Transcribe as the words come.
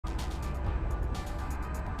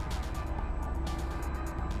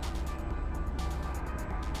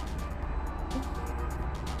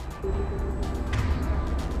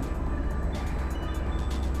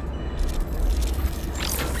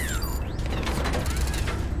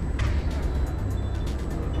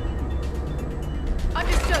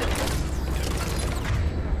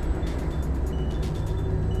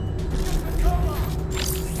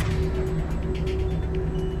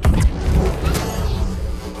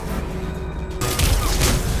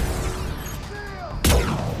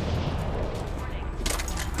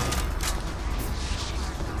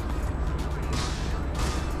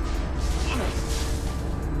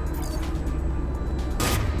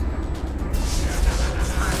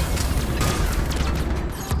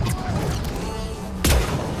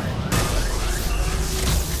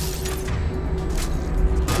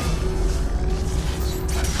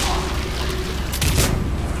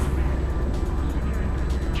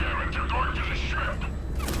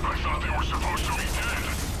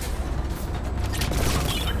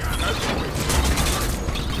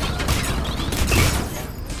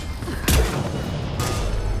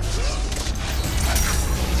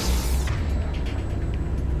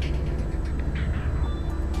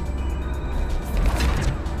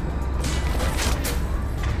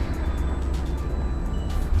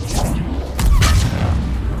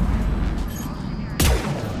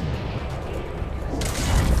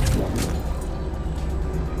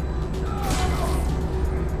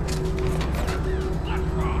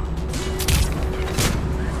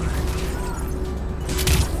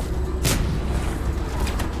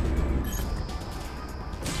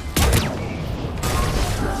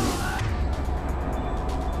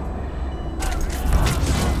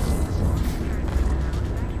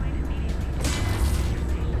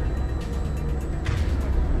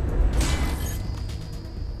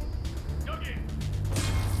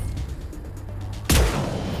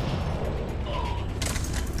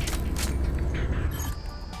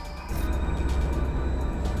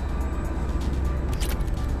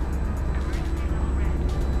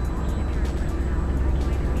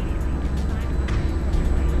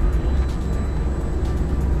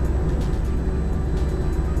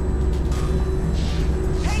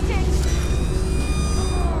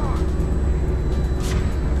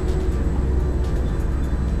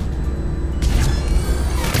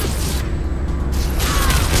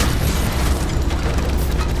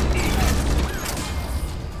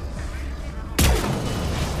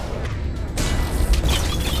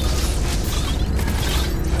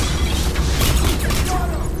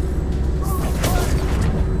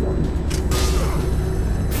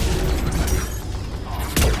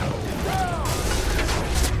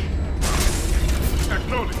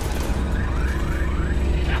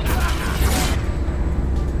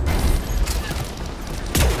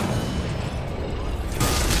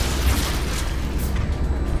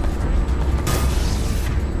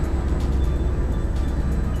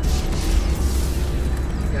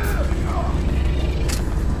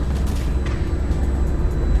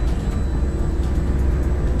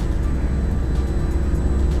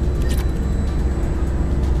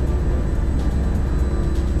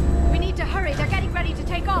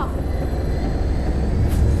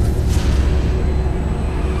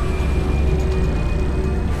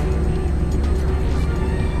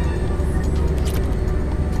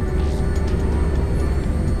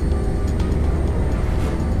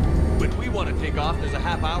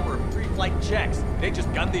They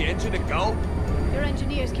just gun the engine and go? Your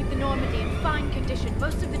engineers keep the Normandy in fine condition.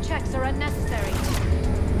 Most of the checks are unnecessary.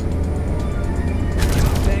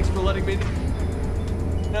 Thanks for letting me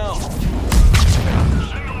know.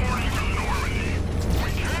 Send a warning to the Normandy.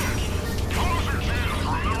 We can't. Tunnels are jammed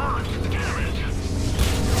from the Earth. Damn it.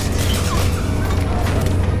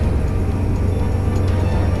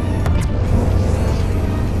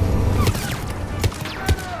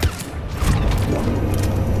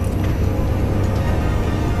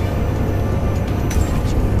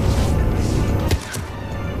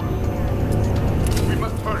 We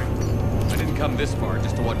must hurry. I didn't come this far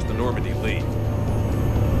just to watch the Normandy leave.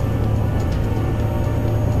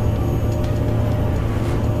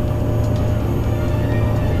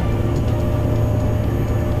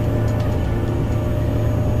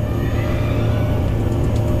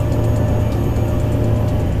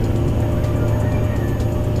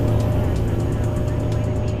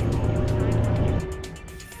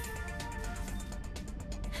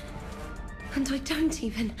 And I don't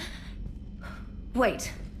even...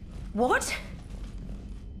 Wait. What?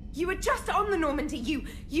 You were just on the Normandy.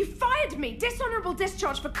 You fired me. Dishonorable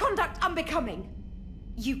discharge for conduct unbecoming.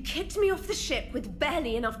 You kicked me off the ship with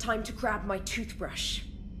barely enough time to grab my toothbrush.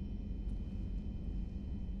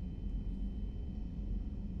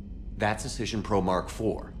 That's Decision Pro Mark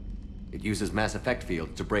IV. It uses mass effect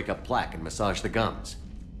fields to break up plaque and massage the gums.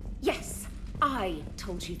 Yes, I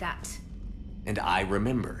told you that. And I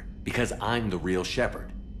remember, because I'm the real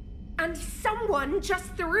Shepard. And someone just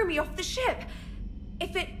threw me off the ship.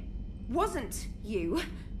 If it wasn't you...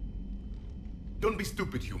 Don't be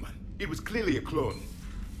stupid, human. It was clearly a clone.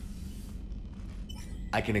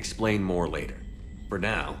 I can explain more later. For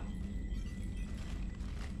now...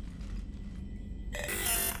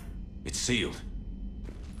 It's sealed.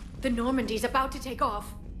 The Normandy's about to take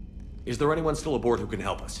off. Is there anyone still aboard who can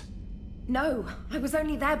help us? No, I was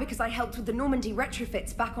only there because I helped with the Normandy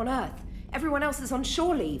retrofits back on Earth. Everyone else is on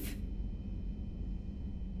shore leave.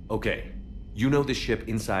 Okay. You know this ship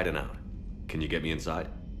inside and out. Can you get me inside?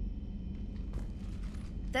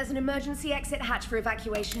 There's an emergency exit hatch for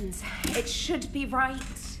evacuations. It should be right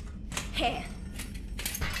here.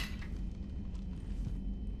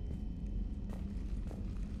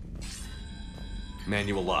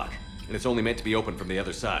 Manual lock. And it's only meant to be open from the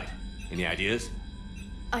other side. Any ideas?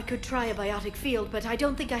 I could try a biotic field, but I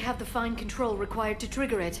don't think I have the fine control required to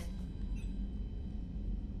trigger it.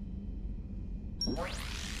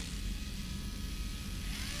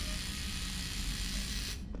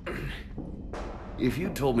 If you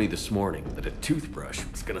told me this morning that a toothbrush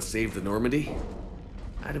was gonna save the Normandy,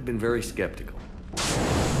 I'd have been very skeptical.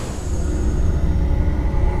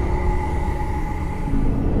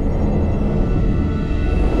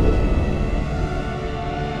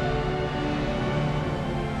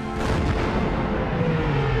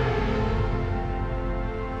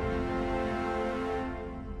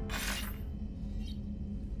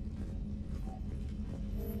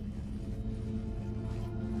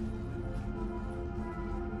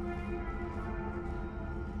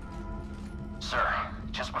 Sir,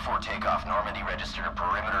 just before takeoff, Normandy registered a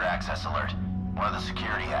perimeter access alert. One of the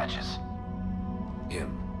security hatches.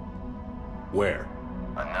 Him? Where?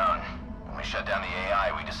 Unknown. When we shut down the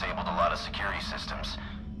AI, we disabled a lot of security systems.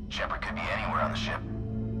 Shepard could be anywhere on the ship.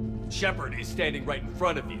 Shepard is standing right in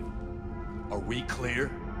front of you. Are we clear?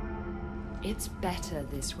 It's better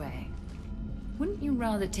this way. Wouldn't you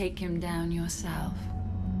rather take him down yourself?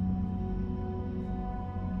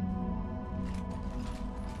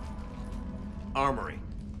 Armory.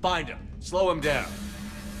 Find him. Slow him down.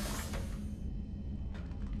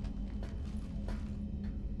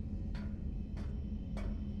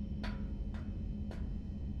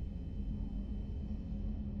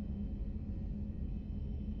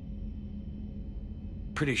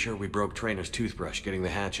 Pretty sure we broke Trainer's toothbrush getting the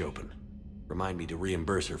hatch open. Remind me to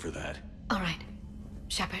reimburse her for that. All right.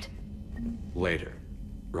 Shepard. Later.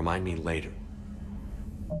 Remind me later.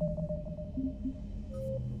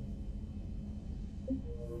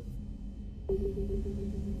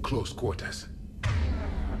 Close quarters.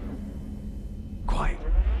 Quiet.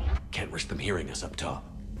 Can't risk them hearing us up top.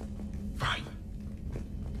 Fine.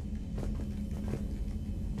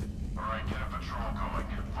 Alright, get a patrol going.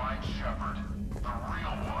 Find Shepard. The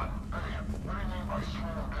real one. Hey, what do you mean by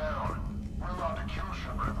slow him down? We're allowed to kill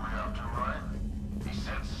Shepard if we have to, right? He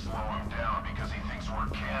said slow him down because he thinks we're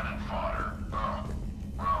cannon fodder. Oh.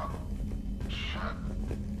 Well, shit.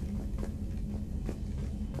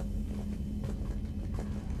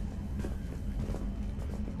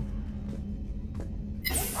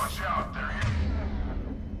 Watch out, they're here.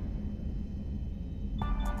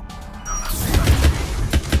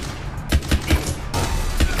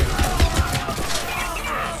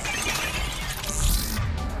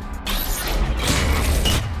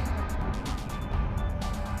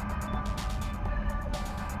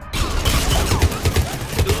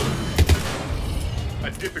 A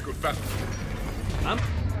difficult battle. I'm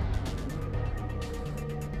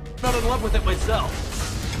not in love with it myself.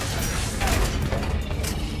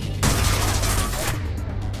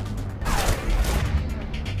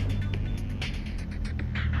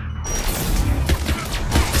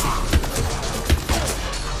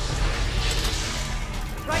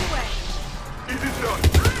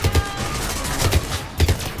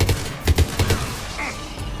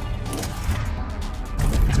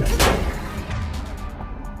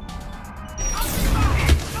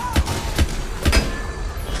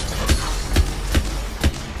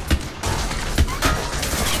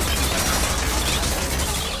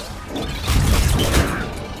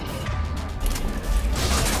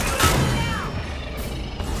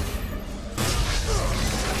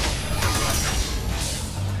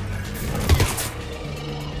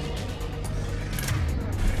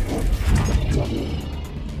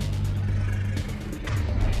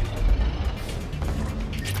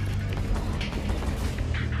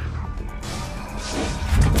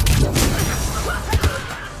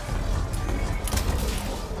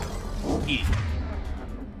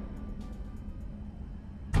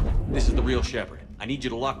 deal, Shepard. I need you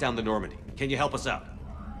to lock down the Normandy. Can you help us out?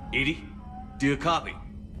 Edie, do you copy?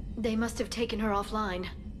 They must have taken her offline.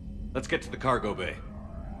 Let's get to the cargo bay.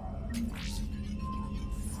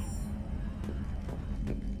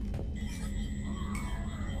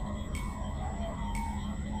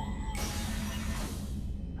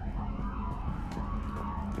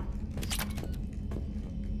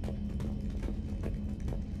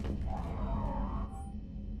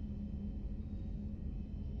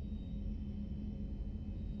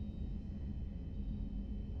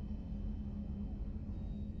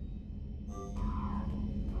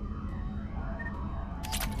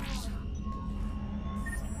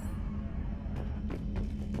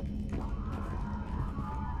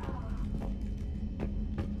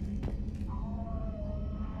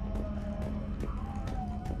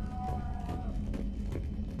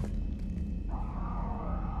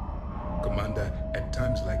 Commander, at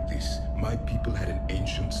times like this, my people had an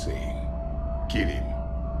ancient saying. Kill him.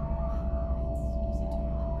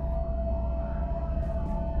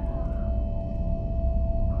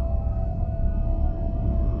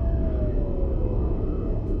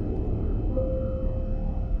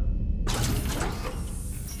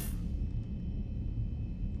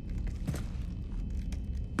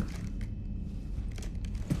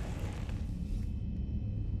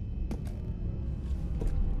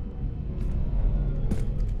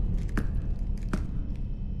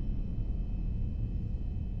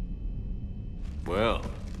 Well,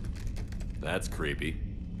 that's creepy.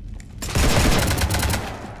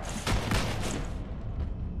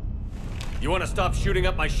 You want to stop shooting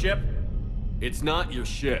up my ship? It's not your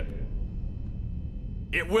ship.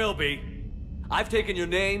 It will be. I've taken your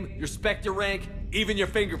name, your Spectre rank, even your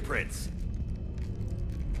fingerprints.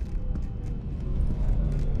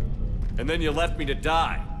 And then you left me to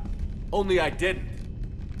die. Only I didn't.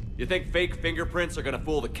 You think fake fingerprints are gonna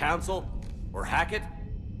fool the Council? Or hack it?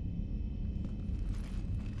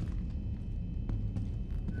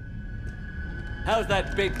 How's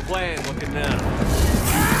that big plan looking now?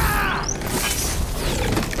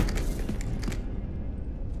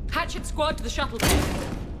 Hatchet squad to the shuttle bay.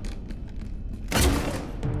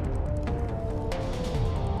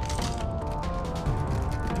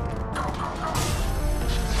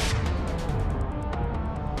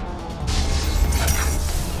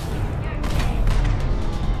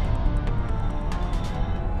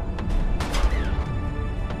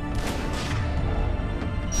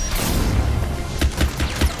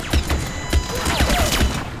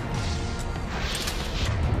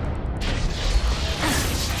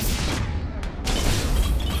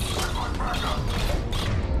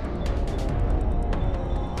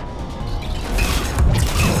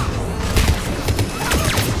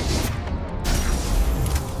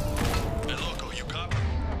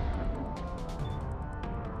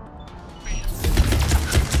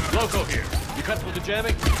 Loco here. You cut through the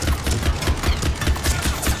jamming? Affirmative.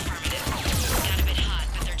 Got a bit hot,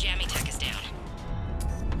 but their jamming tech is down.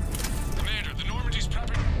 Commander, the Normandy's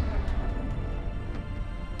prepping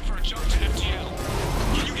for a jump to FTL.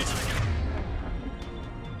 Can you get to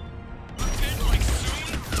the like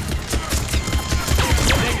soon?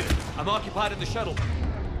 Negative. I'm occupied in the shuttle.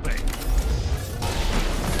 Wait.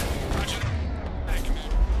 Roger. Hey,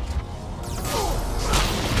 Commander.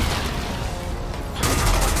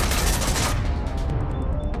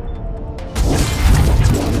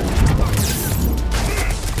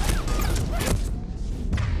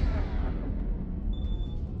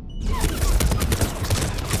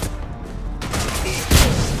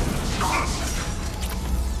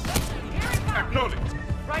 Acknowledged.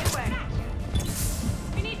 Right away.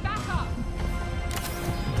 We need backup.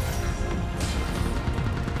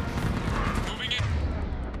 Moving in.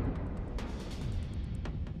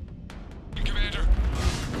 Commander.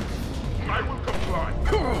 I will comply.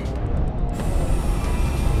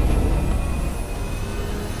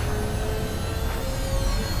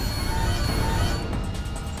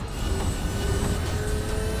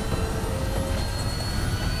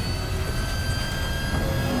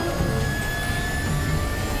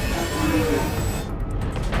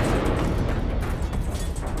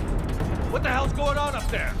 What the hell's going on up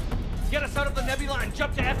there? Get us out of the nebula and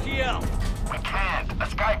jump to FTL. We can't. A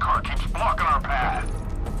sky car keeps blocking our path.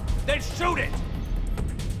 Then shoot it!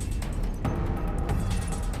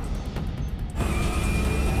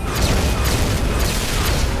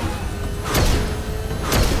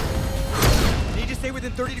 Need to stay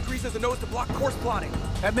within 30 degrees of the nose to block course plotting.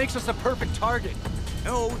 That makes us a perfect target.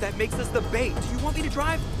 No, that makes us the bait. Do you want me to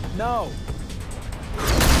drive? No.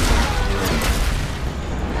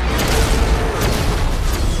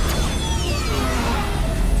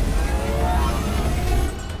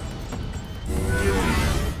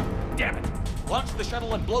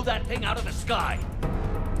 blow that thing out of the sky.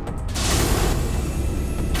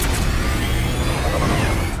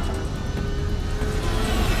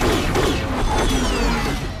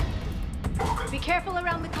 Be careful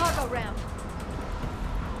around the cargo ramp.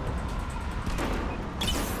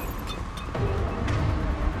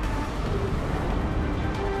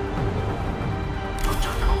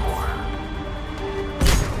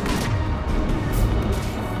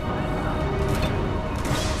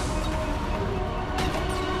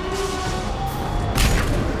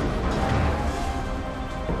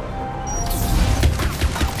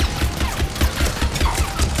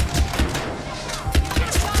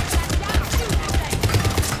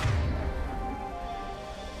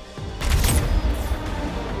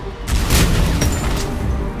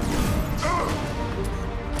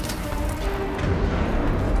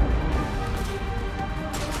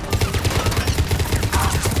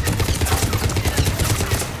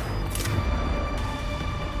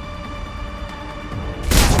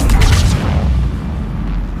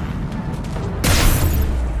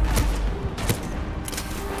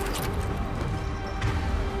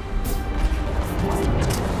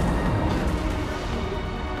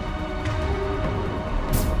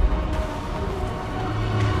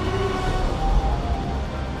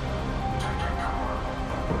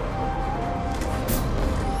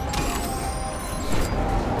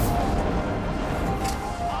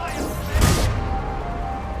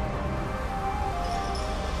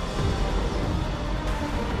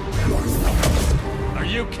 Are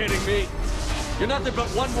you kidding me? You're nothing but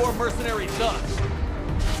one more mercenary thug.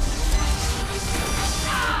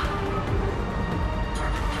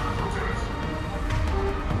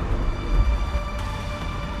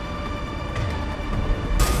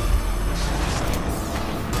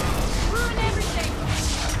 Ruin everything!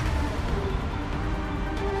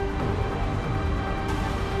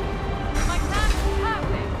 My plan is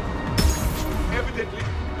perfect! Evidently.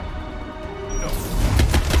 No.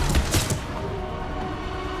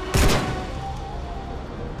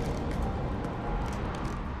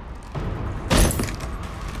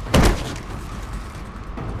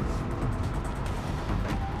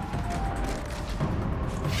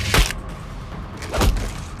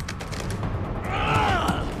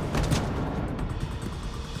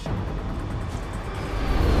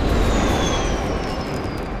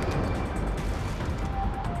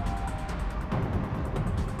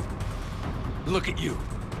 Look at you.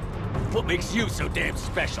 What makes you so damn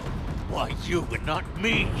special? Why you and not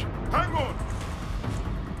me? Hang on!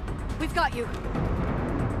 We've got you.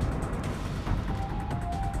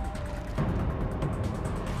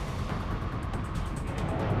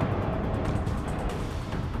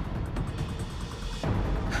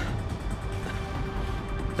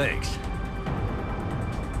 Thanks.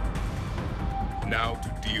 Now to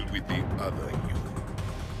deal with the other you.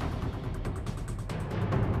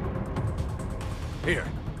 Here,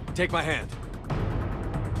 take my hand.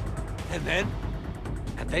 And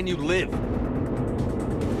then you live.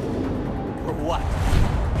 Or what?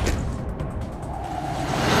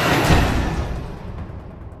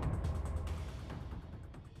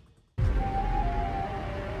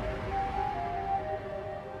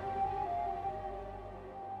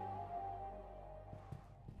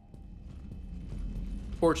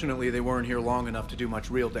 Fortunately, they weren't here long enough to do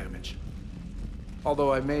much real damage.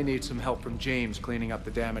 Although I may need some help from James cleaning up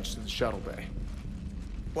the damage to the shuttle bay.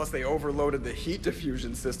 Plus, they overloaded the heat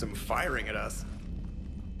diffusion system, firing at us.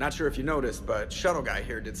 Not sure if you noticed, but Shuttle Guy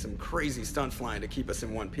here did some crazy stunt flying to keep us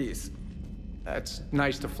in one piece. It's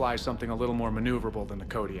nice to fly something a little more maneuverable than the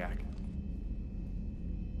Kodiak.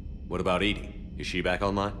 What about Edie? Is she back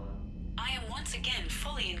online? I am once again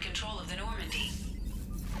fully in control of the Normandy.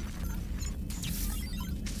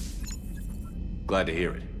 Glad to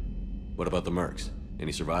hear it. What about the mercs?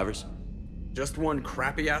 Any survivors? Just one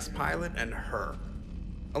crappy-ass pilot and her.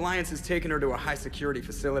 Alliance has taken her to a high-security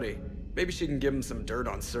facility. Maybe she can give them some dirt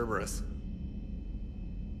on Cerberus.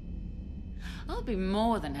 I'll be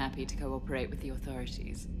more than happy to cooperate with the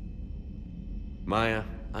authorities. Maya,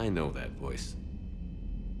 I know that voice.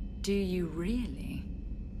 Do you really?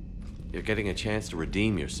 You're getting a chance to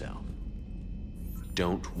redeem yourself.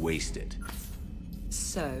 Don't waste it.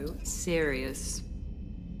 So serious.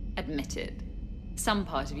 Admitted. Some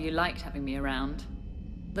part of you liked having me around.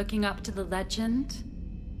 Looking up to the legend.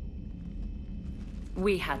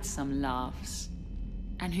 We had some laughs.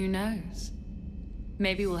 And who knows?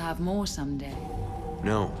 Maybe we'll have more someday.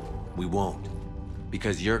 No, we won't.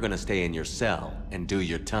 Because you're gonna stay in your cell and do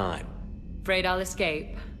your time. Afraid I'll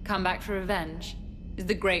escape, come back for revenge? Is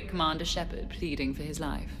the great Commander Shepard pleading for his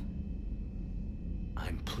life?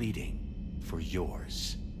 I'm pleading for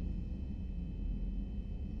yours.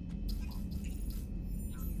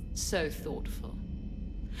 So thoughtful.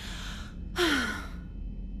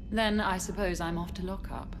 Then I suppose I'm off to lock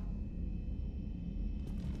up.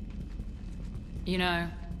 You know,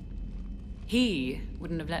 he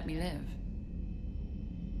wouldn't have let me live.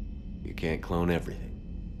 You can't clone everything.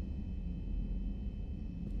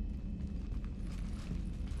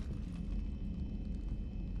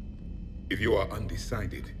 If you are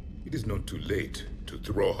undecided, it is not too late to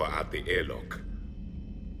throw her out the airlock.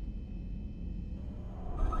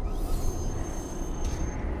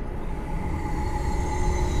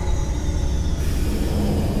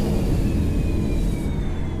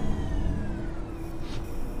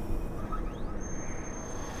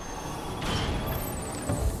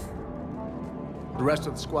 The rest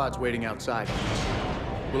of the squad's waiting outside.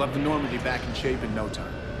 We'll have the Normandy back in shape in no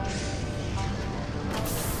time.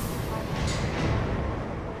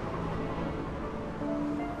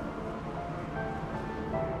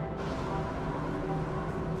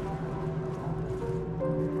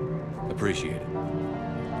 Appreciate it.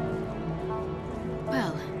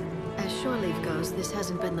 Well, as shore leave goes, this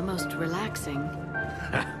hasn't been the most relaxing.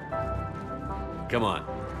 Come on.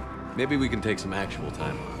 Maybe we can take some actual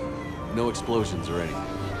time off. No explosions or anything.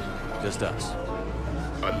 Just us.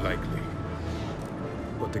 Unlikely,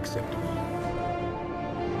 but acceptable.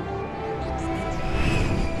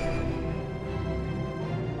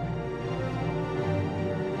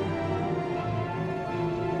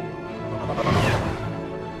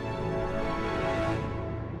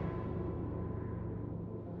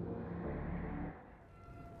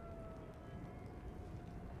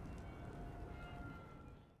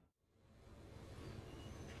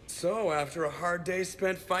 So, after a hard day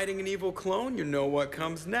spent fighting an evil clone, you know what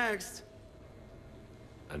comes next.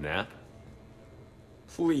 A nap?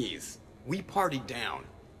 Please. We partied down.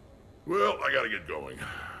 Well, I gotta get going.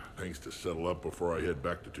 Things to settle up before I head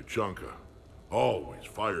back to Tuchanka. Always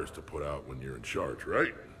fires to put out when you're in charge,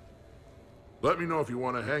 right? Let me know if you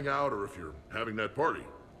want to hang out or if you're having that party.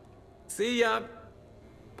 See ya.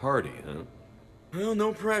 Party, huh? Well,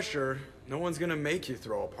 no pressure. No one's gonna make you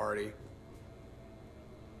throw a party.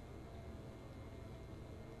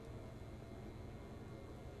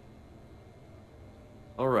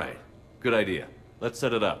 All right. Good idea. Let's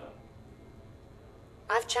set it up.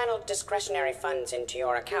 I've channeled discretionary funds into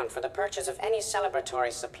your account for the purchase of any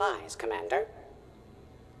celebratory supplies, Commander.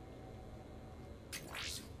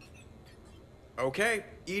 Okay.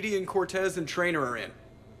 Edie and Cortez and Trainer are in.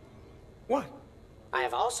 What? I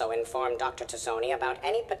have also informed Dr. Tassoni about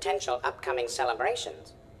any potential upcoming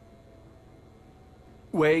celebrations.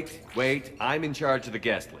 Wait. I'm in charge of the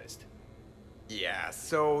guest list. Yeah,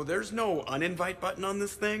 so there's no uninvite button on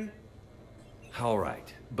this thing? All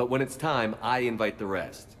right. But when it's time, I invite the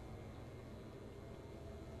rest.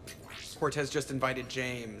 Cortez just invited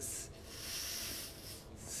James.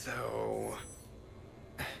 So...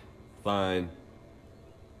 Fine.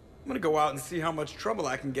 I'm gonna go out and see how much trouble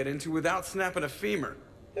I can get into without snapping a femur.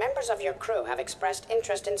 Members of your crew have expressed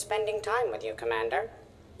interest in spending time with you, Commander.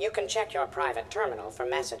 You can check your private terminal for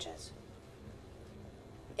messages.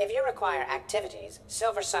 If you require activities,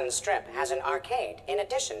 Silver Sun Strip has an arcade in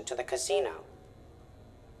addition to the casino.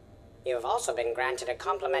 You have also been granted a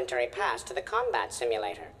complimentary pass to the combat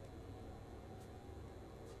simulator.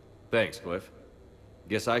 Thanks, Cliff.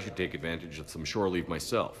 Guess I should take advantage of some shore leave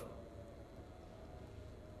myself.